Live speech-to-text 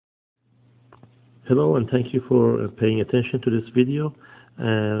Hello, and thank you for paying attention to this video.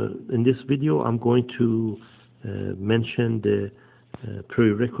 In this video, I'm going to mention the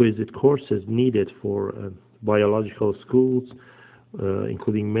prerequisite courses needed for biological schools,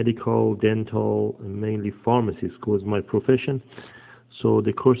 including medical, dental, and mainly pharmacy schools, my profession. So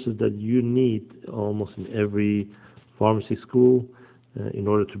the courses that you need almost in every pharmacy school in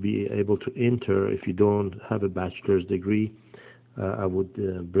order to be able to enter if you don't have a bachelor's degree. I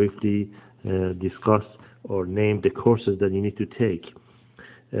would briefly discuss or name the courses that you need to take.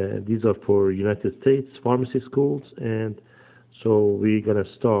 These are for United States pharmacy schools, and so we're going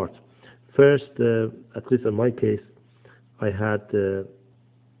to start. First, at least in my case, I had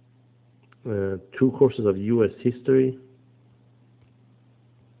two courses of U.S. history.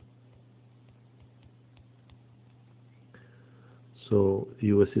 So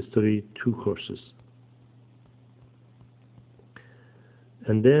U.S. history, two courses.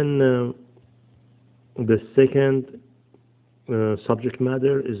 And then the second subject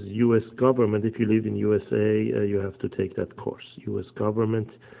matter is U.S. government. If you live in USA, you have to take that course, U.S. government.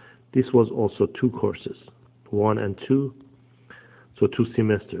 This was also two courses, 1 and 2, so 2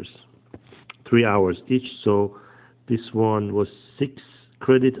 semesters, 3 hours each. So this one was 6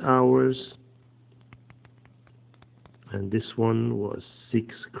 credit hours, and this one was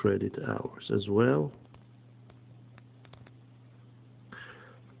 6 credit hours as well.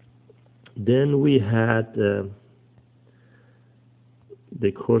 Then we had the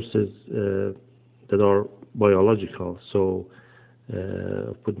courses that are biological. So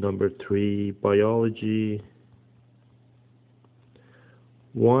put number 3, biology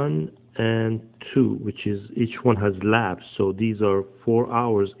 1 and 2, which is each one has labs. So these are 4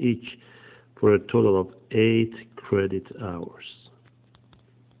 hours each for a total of 8 credit hours.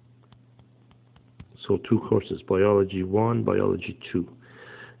 So 2 courses, biology 1, biology 2.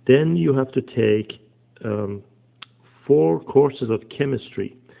 Then you have to take 4 courses of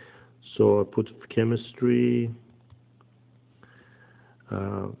chemistry. So I put chemistry,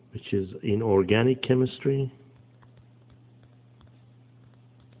 which is inorganic chemistry.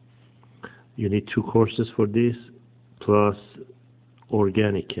 You need 2 courses for this, plus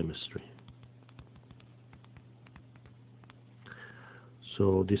organic chemistry.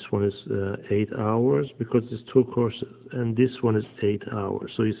 So this one is 8 hours because it's 2 courses, and this one is 8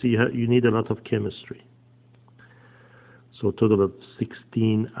 hours. So you see, you need a lot of chemistry. So a total of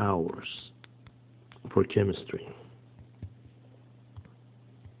 16 hours for chemistry.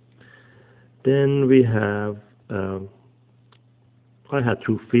 Then we have, I had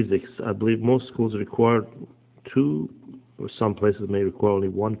 2 physics. I believe most schools require 2, or some places may require only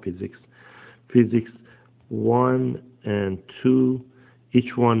 1 physics. Physics 1 and 2.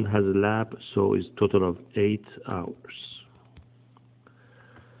 Each one has a lab, so it's a total of 8 hours.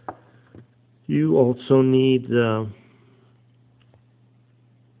 You also need, let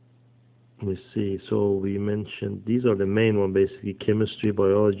me see, so we mentioned, these are the main ones basically, chemistry,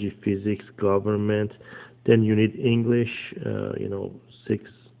 biology, physics, government. Then you need English, 6.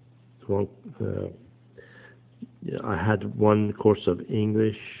 I had 1 course of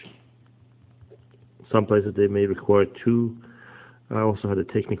English. Some places they may require 2. I also had a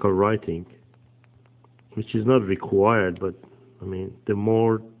technical writing, which is not required, but I mean, the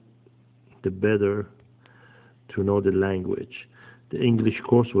more, the better to know the language. The English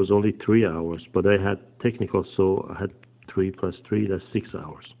course was only 3 hours, but I had technical, so I had 3 plus 3, that's 6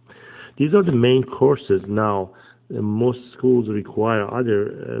 hours. These are the main courses. Now, most schools require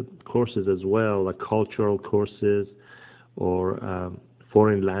other courses as well, like cultural courses or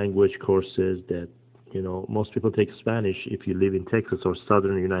foreign language courses that, most people take Spanish if you live in Texas or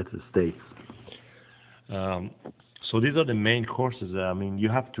southern United States. So these are the main courses. I mean, you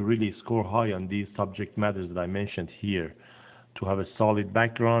have to really score high on these subject matters that I mentioned here to have a solid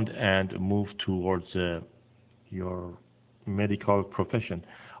background and move towards your medical profession.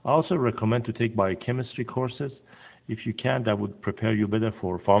 I also recommend to take biochemistry courses. If you can, that would prepare you better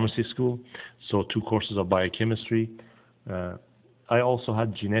for pharmacy school. So 2 courses of biochemistry. I also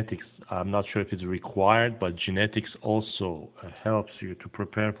had genetics. I'm not sure if it's required, but genetics also helps you to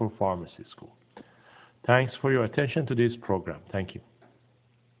prepare for pharmacy school. Thanks for your attention to this program. Thank you.